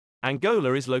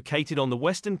Angola is located on the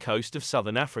western coast of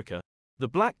southern Africa. The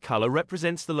black color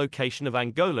represents the location of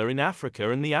Angola in Africa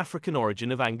and the African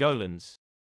origin of Angolans.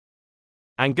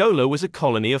 Angola was a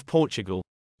colony of Portugal.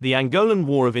 The Angolan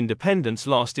War of Independence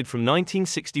lasted from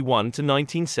 1961 to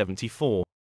 1974.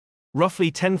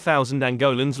 Roughly 10,000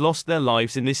 Angolans lost their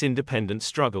lives in this independence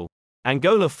struggle.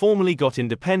 Angola formally got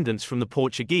independence from the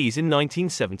Portuguese in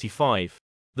 1975.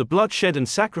 The bloodshed and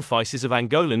sacrifices of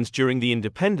Angolans during the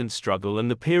independence struggle and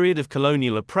the period of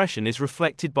colonial oppression is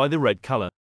reflected by the red color.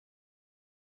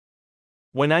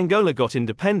 When Angola got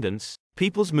independence,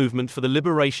 People's Movement for the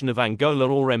Liberation of Angola,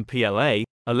 or MPLA,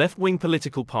 a left-wing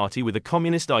political party with a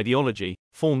communist ideology,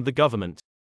 formed the government.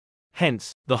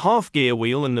 Hence, the half-gear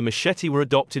wheel and the machete were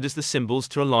adopted as the symbols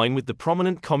to align with the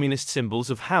prominent communist symbols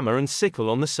of hammer and sickle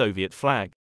on the Soviet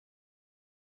flag.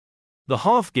 The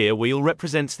half-gear wheel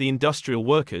represents the industrial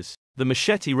workers, the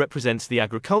machete represents the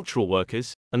agricultural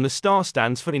workers, and the star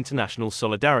stands for international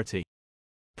solidarity.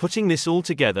 Putting this all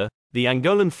together, the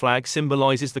Angolan flag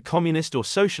symbolizes the communist or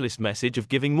socialist message of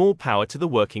giving more power to the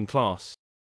working class,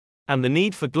 and the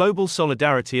need for global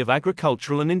solidarity of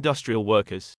agricultural and industrial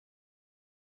workers.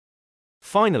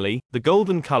 Finally, the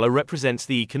golden color represents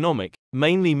the economic,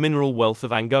 mainly mineral wealth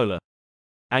of Angola.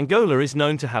 Angola is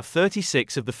known to have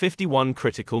 36 of the 51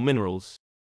 critical minerals.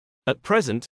 At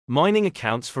present, mining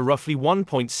accounts for roughly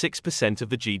 1.6% of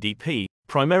the GDP,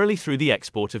 primarily through the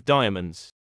export of diamonds.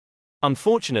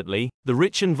 Unfortunately, the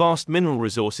rich and vast mineral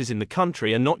resources in the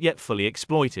country are not yet fully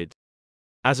exploited.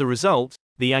 As a result,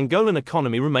 the Angolan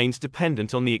economy remains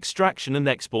dependent on the extraction and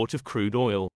export of crude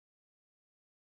oil.